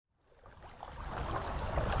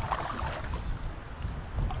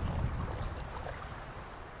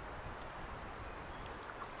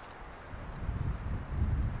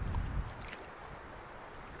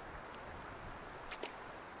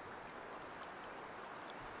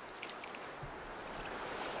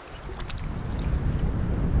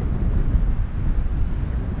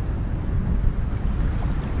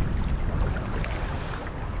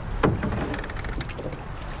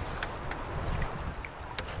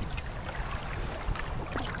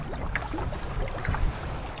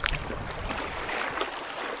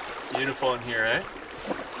beautiful in here, eh?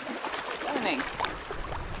 Stunning.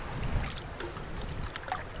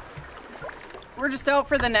 We're just out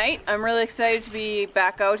for the night. I'm really excited to be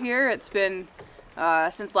back out here. It's been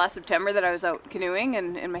since last September that I was out canoeing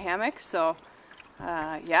and in my hammock, so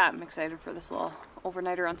yeah, I'm excited for this little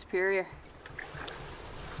overnighter on Superior.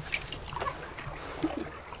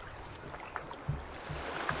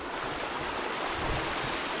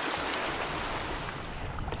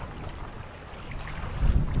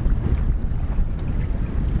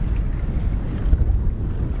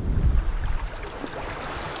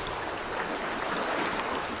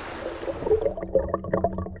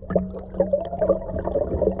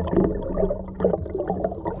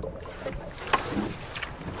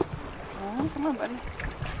 Come on, buddy.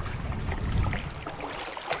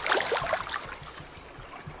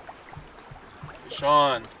 Fish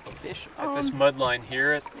on. Fish At on. this mud line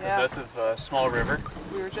here at the mouth of a small river.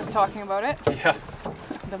 We were just talking about it. Yeah.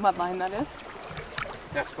 The mud line, that is.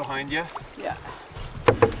 That's behind you. Yeah.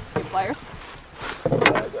 Big pliers. I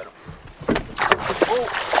got him. Oh!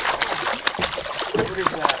 What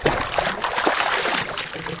is that?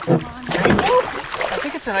 Rainbow? I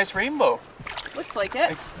think it's a nice rainbow. Looks like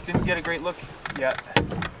it. I didn't get a great look yet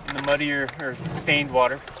in the muddy or stained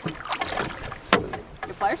water.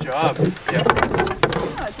 Your pliers? Good job. Yeah.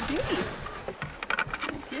 Oh, it's a beauty.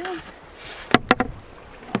 Thank you.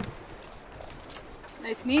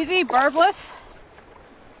 Nice and easy, barbless.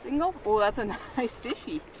 Single. Oh, that's a nice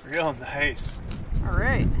fishy. Real nice. All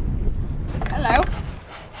right. Hello.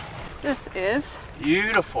 This is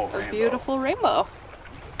Beautiful a rainbow. beautiful rainbow.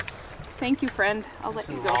 Thank you, friend. I'll Nice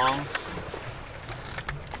let you and go. long.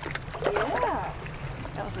 Yeah.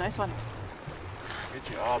 That was a nice one. Good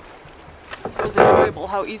job. It was enjoyable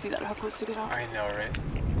how easy that hook was to get off. I know, right?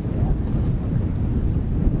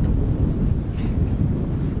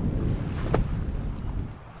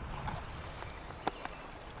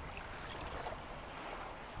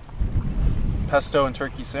 Pesto and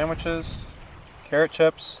turkey sandwiches, carrot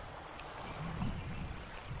chips.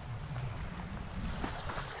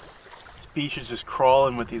 This beach is just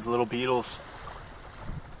crawling with these little beetles.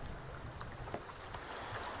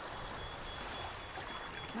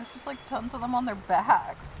 There's just like tons of them on their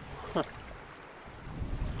backs.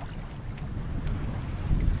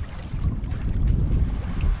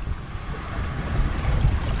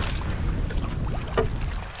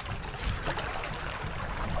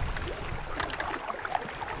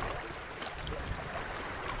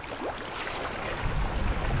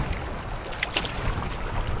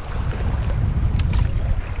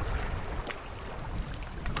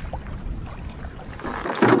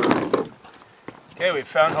 Okay, we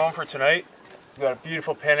found home for tonight. We've got a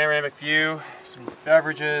beautiful panoramic view, some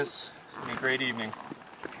beverages. It's gonna be a great evening.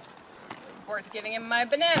 Looking forward to getting in my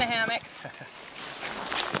banana hammock.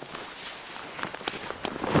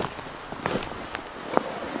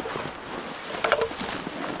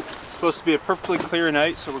 It's supposed to be a perfectly clear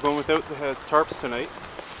night, so we're going without the tarps tonight.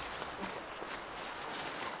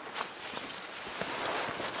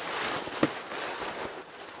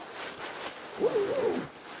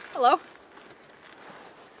 Hello.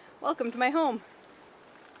 Welcome to my home.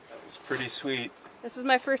 It's pretty sweet. This is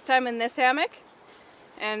my first time in this hammock,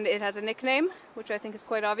 and it has a nickname, which I think is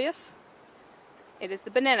quite obvious. It is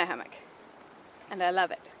the banana hammock, and I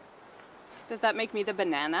love it. Does that make me the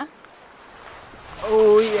banana?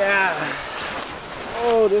 Oh yeah!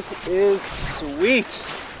 Oh, this is sweet!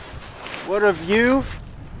 What a view!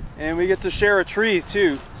 And we get to share a tree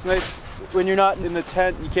too. It's nice when you're not in the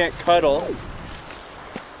tent, you can't cuddle.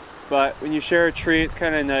 But when you share a tree, it's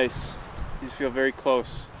kind of nice. You just feel very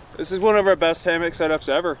close. This is one of our best hammock setups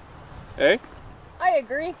ever. Eh? I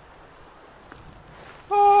agree.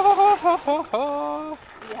 Are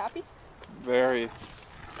you happy? Very.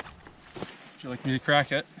 Would you like me to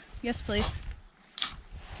crack it? Yes, please.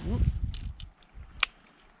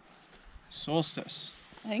 Solstice.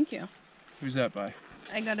 Thank you. Who's that by?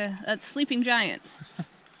 That's Sleeping Giant.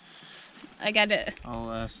 I gotta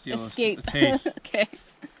I'll steal escape. a taste. Okay.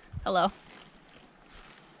 Hello.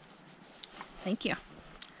 Thank you.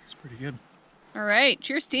 It's pretty good. All right.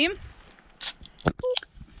 Cheers, team.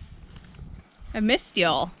 I missed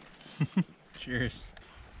y'all. Cheers.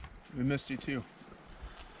 We missed you too.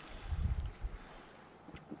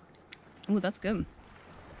 Ooh, that's good.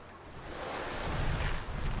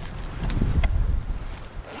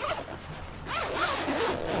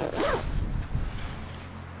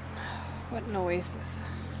 What an oasis.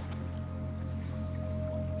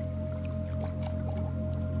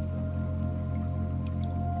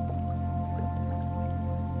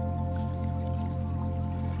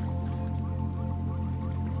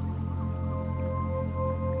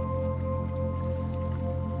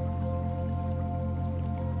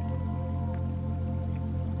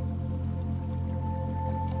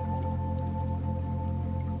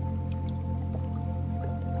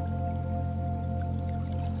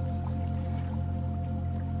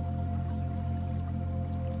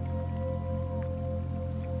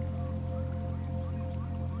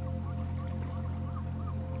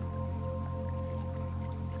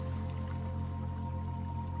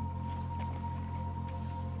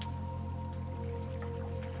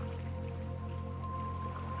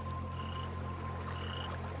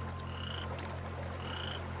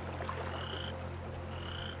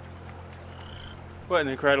 What an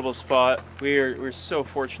incredible spot. We're so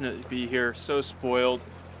fortunate to be here, so spoiled.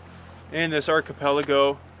 In this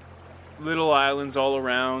archipelago, little islands all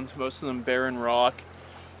around, most of them barren rock,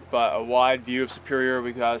 but a wide view of Superior.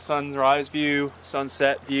 We got a sunrise view,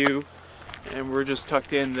 sunset view, and we're just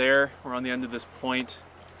tucked in there. We're on the end of this point.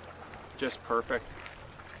 Just perfect.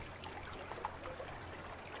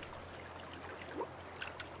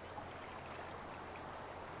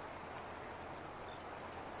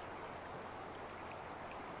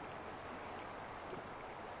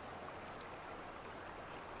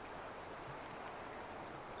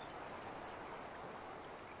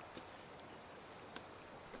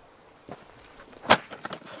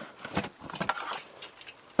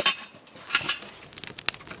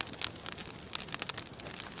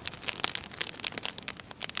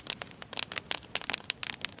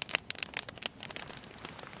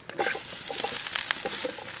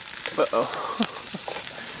 Uh-oh.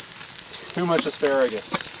 Too much asparagus.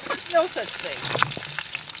 No such thing.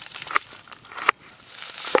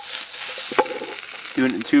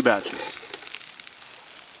 Doing it in 2 batches.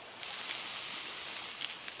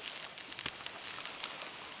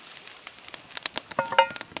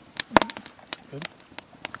 Good?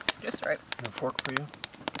 Just right. No fork for you?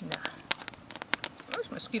 Nah. There's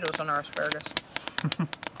mosquitoes on our asparagus. Come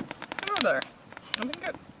over there. I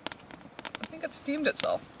think it steamed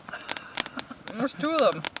itself. There's 2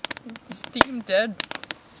 of them. Steamed dead.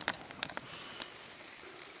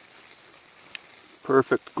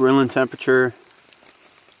 Perfect grilling temperature.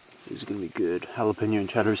 These are gonna be good. Jalapeno and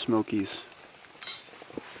cheddar smokies.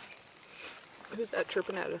 Who's that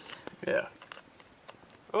chirping at us? Yeah.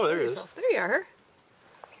 Oh, there he is. There you are.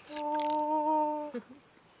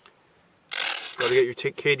 Gotta get your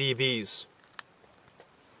KDVs.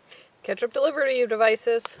 Ketchup delivery to you,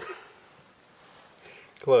 devices.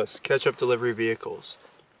 Close. Ketchup delivery vehicles.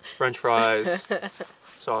 French fries,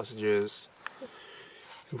 sausages.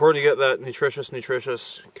 It's important to get that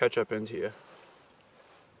nutritious ketchup into you.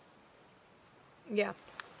 Yeah.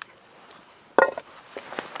 Do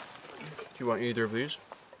you want either of these?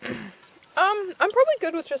 I'm probably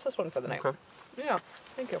good with just this one for the night. Okay. Yeah,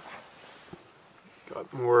 thank you.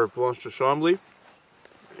 Got more Blanche de Chambly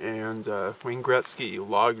and Wayne Gretzky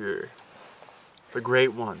Lager. The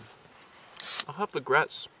great one. I'll have the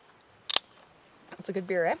Gretz. It's a good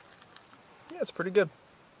beer, eh? Yeah, it's pretty good.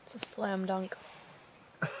 It's a slam dunk.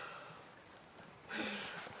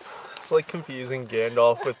 It's like confusing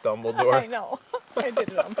Gandalf with Dumbledore. I know. I did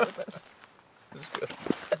it on purpose. It's good.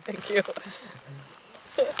 Thank you.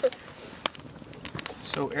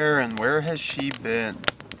 So Erin, where has she been?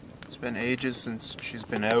 It's been ages since she's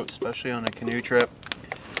been out, especially on a canoe trip.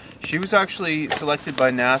 She was actually selected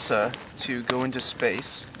by NASA to go into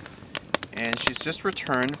space, and she's just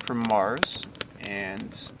returned from Mars,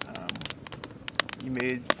 and you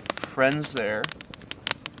made friends there.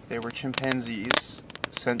 They were chimpanzees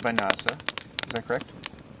sent by NASA. Is that correct?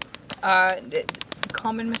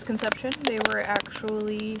 Common misconception. They were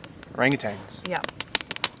actually... Orangutans. Yeah.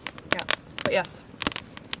 Yeah. But yes.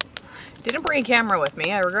 Didn't bring a camera with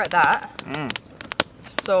me. I regret that.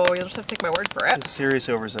 So you'll just have to take my word for it. It's a serious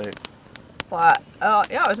oversight. But,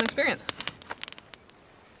 yeah, it was an experience.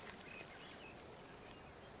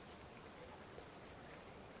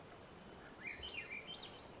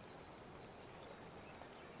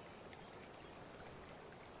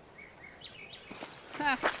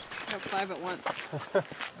 Ha! Got 5 at once.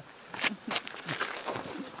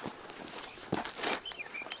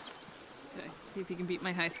 Okay, see if you can beat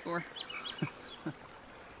my high score.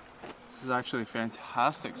 This is actually a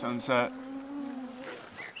fantastic sunset.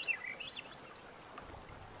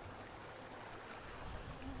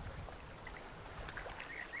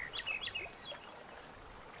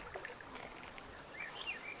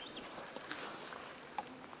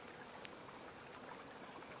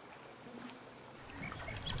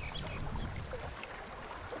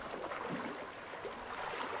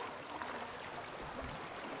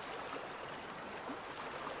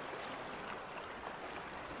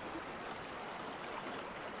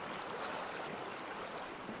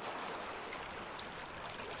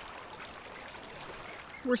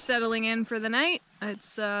 We're settling in for the night. It's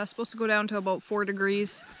supposed to go down to about 4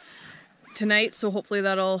 degrees tonight, so hopefully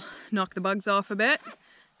that'll knock the bugs off a bit.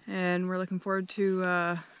 And we're looking forward to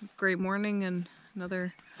a great morning and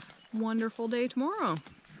another wonderful day tomorrow.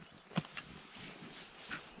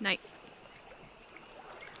 Night.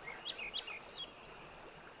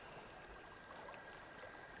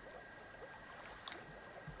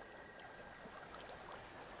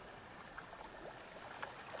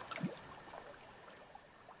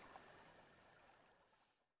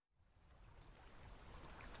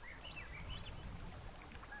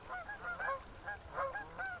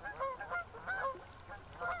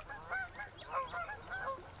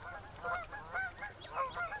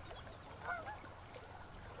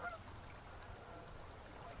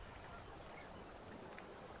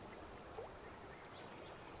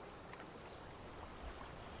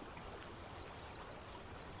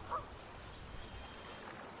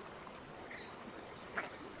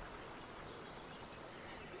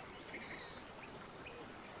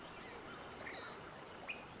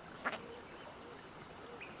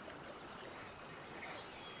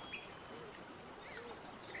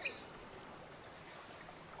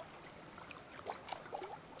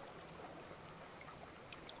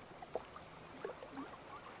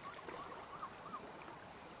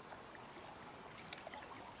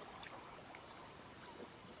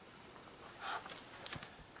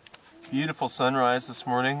 Beautiful sunrise this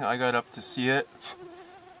morning. I got up to see it.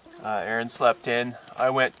 Aaron slept in. I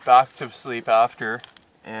went back to sleep after,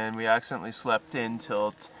 and we accidentally slept in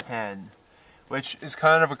till 10, which is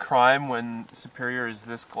kind of a crime when Superior is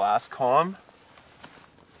this glass calm,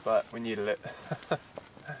 but we needed it.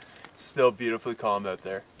 Still beautifully calm out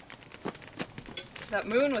there. That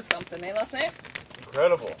moon was something, eh, last night?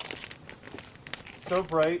 Incredible. So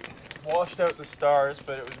bright, washed out the stars,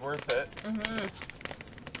 but it was worth it. Mm-hmm.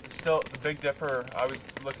 Still, the Big Dipper, I was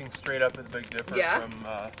looking straight up at the Big Dipper from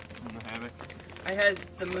the hammock. I had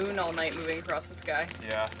the moon all night moving across the sky.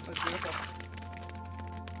 Yeah. It was beautiful.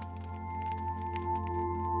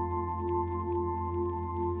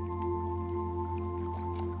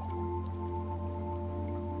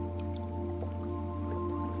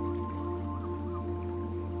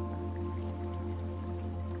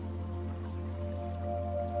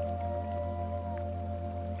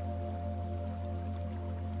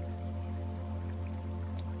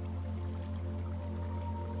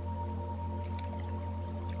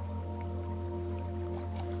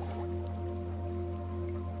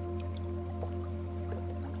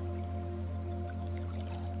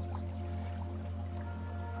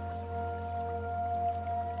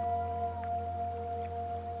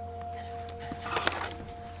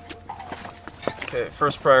 Okay,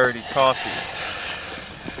 first priority, coffee.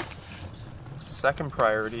 Second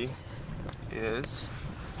priority is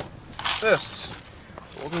this.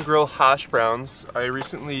 Golden Grill hash browns. I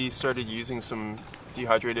recently started using some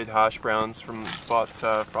dehydrated hash browns bought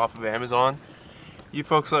off of Amazon. You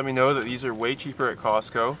folks let me know that these are way cheaper at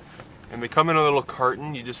Costco, and they come in a little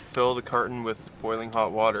carton. You just fill the carton with boiling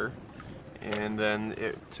hot water, and then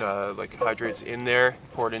it like hydrates in there.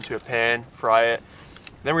 Pour it into a pan, fry it.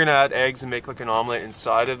 Then we're gonna add eggs and make like an omelet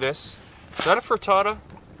inside of this. Is that a frittata?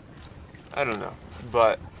 I don't know,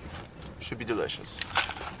 but should be delicious.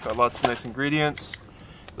 Got lots of nice ingredients.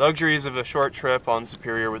 Luxuries of a short trip on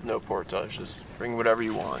Superior with no portages. Bring whatever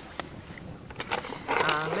you want.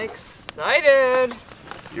 I'm excited.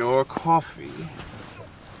 Your coffee.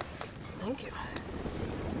 Thank you.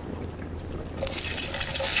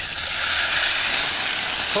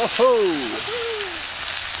 Ho ho!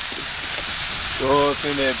 Oh, it's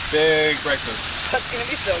gonna be a big breakfast. That's gonna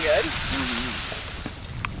be so good.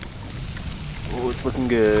 Oh, it's looking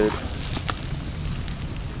good.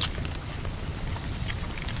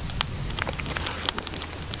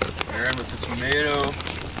 Aaron with the tomato.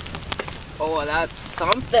 Oh, that's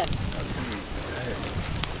something. That's gonna be good.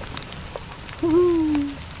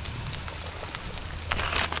 Woohoo!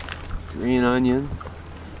 Green onion.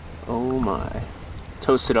 Oh my.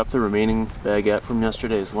 Toasted up the remaining baguette from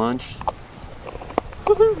yesterday's lunch.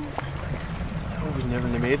 Woohoo! Oh, we've never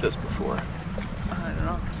made this before. I don't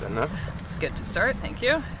know. Is that enough? It's good to start, thank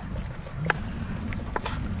you.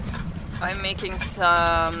 I'm making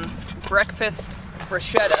some breakfast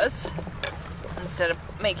bruschettas. Instead of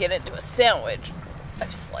making it into a sandwich,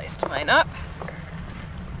 I've sliced mine up.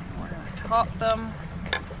 We're gonna top them.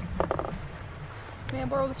 May I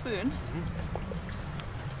borrow the spoon?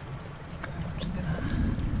 I'm just gonna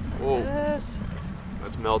do this.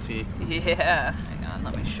 That's melty. Yeah, hang on,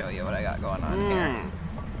 let me show you what I got going on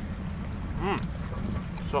here.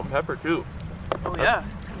 Salt and pepper too. Oh yeah.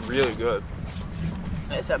 Really good.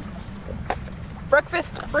 It's a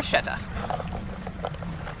breakfast bruschetta.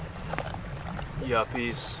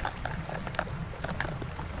 Yuppies.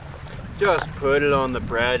 Just put it on the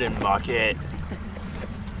bread and muck it.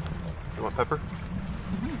 You want pepper?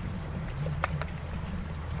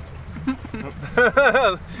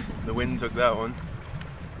 The wind took that one.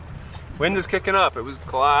 Wind is kicking up. It was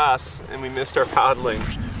glass and we missed our paddling.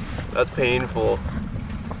 That's painful.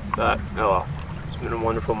 But oh well. It's been a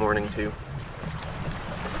wonderful morning too.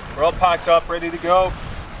 We're all packed up, ready to go.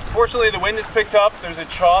 Fortunately, the wind has picked up. There's a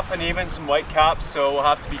chop and even some white caps, so we'll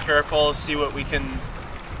have to be careful, see what we can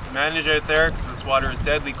manage out there, because this water is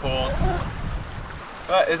deadly cold.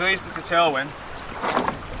 But at least it's a tailwind.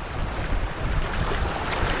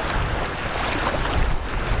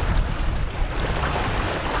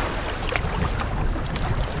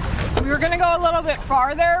 We were gonna go a little bit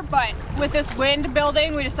farther, but with this wind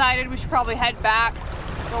building, we decided we should probably head back.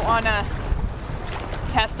 Don't wanna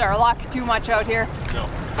test our luck too much out here. No.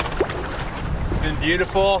 It's been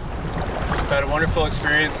beautiful. We've had a wonderful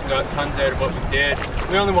experience and got tons out of what we did.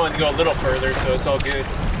 We only wanted to go a little further, so it's all good.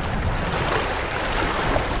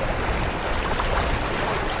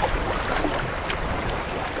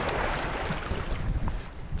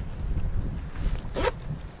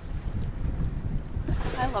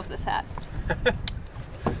 I love this hat.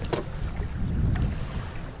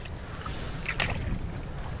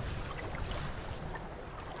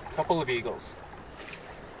 Couple of eagles.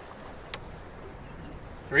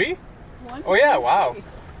 3? 1, Oh yeah, 2, wow.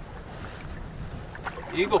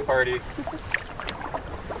 3. Eagle party.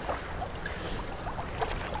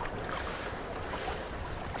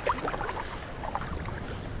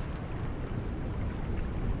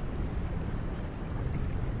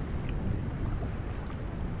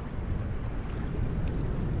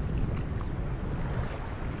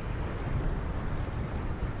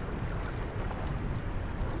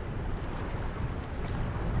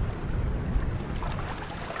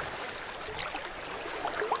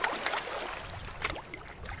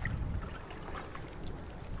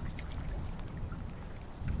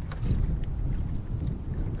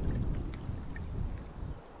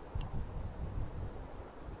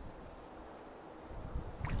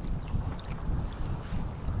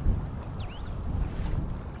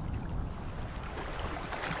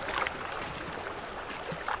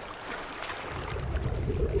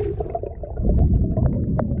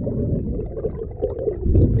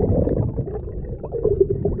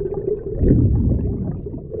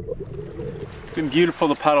 Been beautiful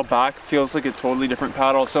to paddle back. Feels like a totally different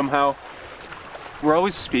paddle somehow. We're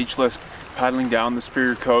always speechless paddling down the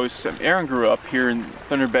Superior Coast. Aaron grew up here in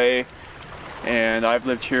Thunder Bay, and I've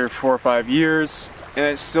lived here 4 or 5 years, and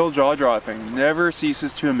it's still jaw-dropping. Never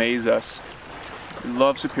ceases to amaze us. We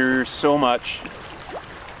love Superior so much.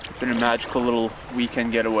 It's been a magical little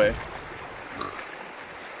weekend getaway.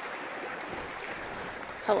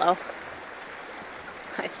 Hello.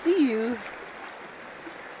 I see you.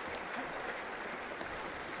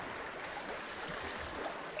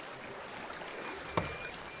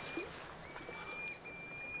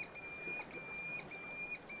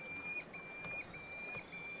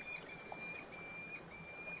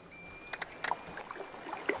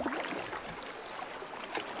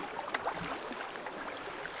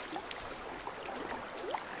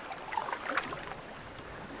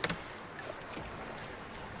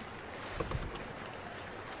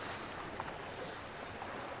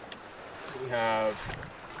 We have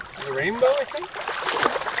the rainbow, I think.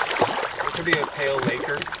 It could be a pale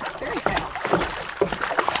laker. Very pale.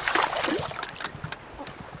 Oh,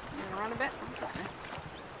 around a bit.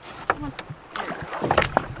 Come on.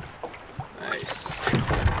 Nice. I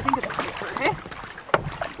think it's a paper, eh?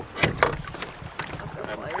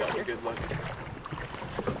 I've got a good look.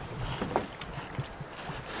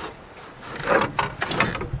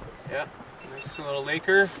 Yeah, nice little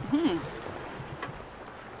laker. Hmm.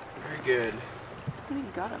 Very good. What do you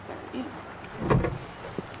got up there? Ew.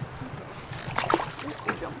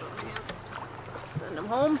 They jumped on me. Send them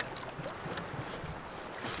home.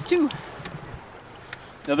 That's 2.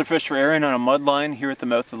 Another fish for Aaron on a mud line here at the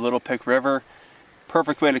mouth of the Little Pick River.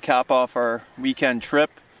 Perfect way to cap off our weekend trip.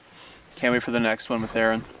 Can't wait for the next one with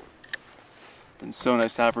Aaron. Been so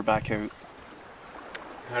nice to have her back out.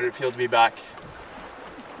 How did it feel to be back?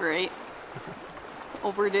 Great.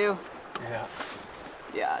 Overdue. Yeah.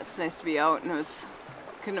 Yeah, it's nice to be out, and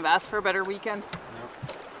couldn't have asked for a better weekend. Nope.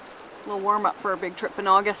 A little warm up for our big trip in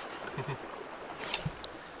August.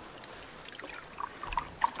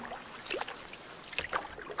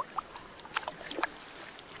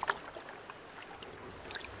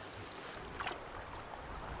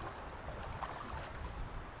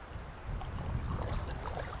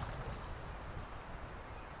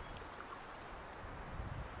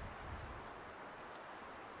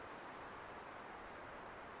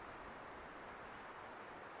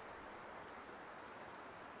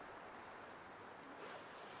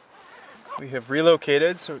 We have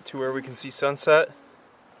relocated to where we can see sunset.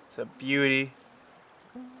 It's a beauty.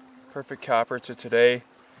 Perfect capper to today.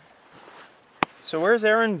 So where's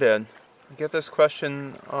Aaron been? I get this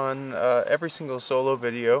question on every single solo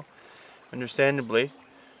video, understandably.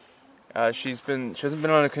 She hasn't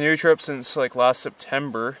been on a canoe trip since like last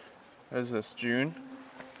September. What is this, June?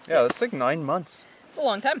 Yeah, that's like 9 months. It's a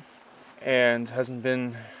long time. And hasn't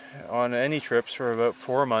been on any trips for about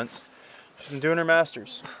 4 months. She's been doing her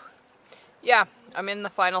master's. Yeah, I'm in the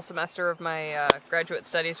final semester of my graduate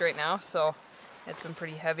studies right now, so it's been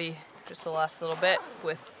pretty heavy just the last little bit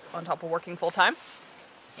on top of working full time.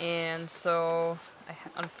 And so I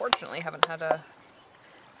unfortunately haven't had a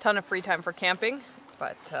ton of free time for camping,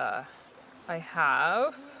 but I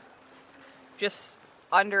have just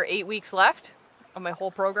under 8 weeks left of my whole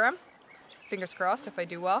program. Fingers crossed if I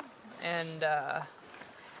do well, and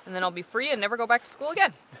then I'll be free and never go back to school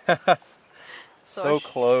again. So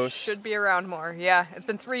close. Should be around more. Yeah, it's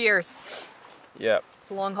been 3 years. Yeah. It's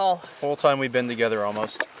a long haul. Whole time we've been together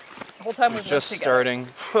almost. The whole time we've just lived starting.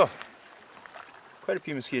 Quite a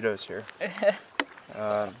few mosquitoes here.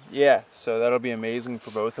 Yeah, so that'll be amazing for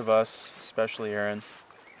both of us, especially Aaron.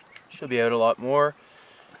 She'll be out a lot more,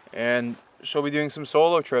 and she'll be doing some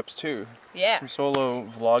solo trips too. Yeah. Some solo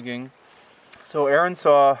vlogging. So Erin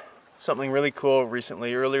saw something really cool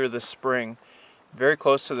recently, earlier this spring, very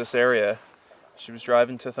close to this area. She was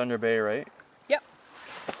driving to Thunder Bay, right? Yep.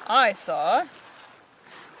 I saw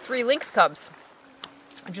 3 lynx cubs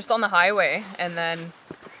just on the highway, and then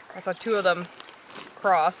I saw 2 of them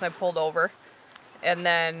cross, and I pulled over, and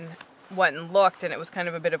then went and looked, and it was kind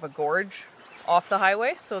of a bit of a gorge off the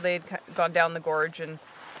highway, so they'd gone down the gorge, and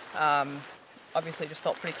obviously just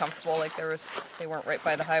felt pretty comfortable, like they weren't right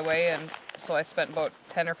by the highway, and so I spent about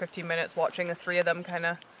 10 or 15 minutes watching the 3 of them kind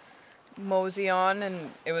of mosey on,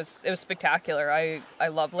 and it was spectacular. I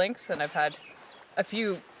love lynx, and I've had a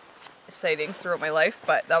few sightings throughout my life,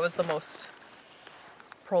 but that was the most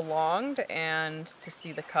prolonged, and to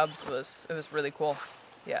see the cubs was really cool.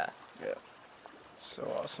 Yeah. Yeah.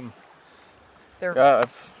 So awesome. They're Yeah.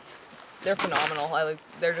 they're phenomenal.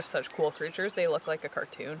 They're just such cool creatures. They look like a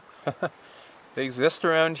cartoon. They exist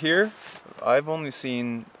around here. I've only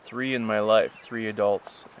seen 3 in my life, 3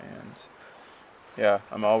 adults, and yeah,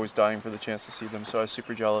 I'm always dying for the chance to see them, so I was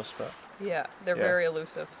super jealous, but Yeah, they're Yeah. very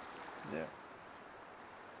elusive. yeah.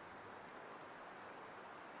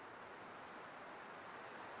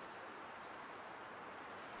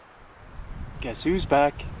 Guess who's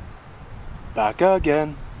back? Back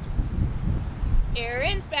again.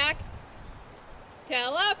 Erin's back.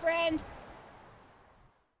 Tell a friend.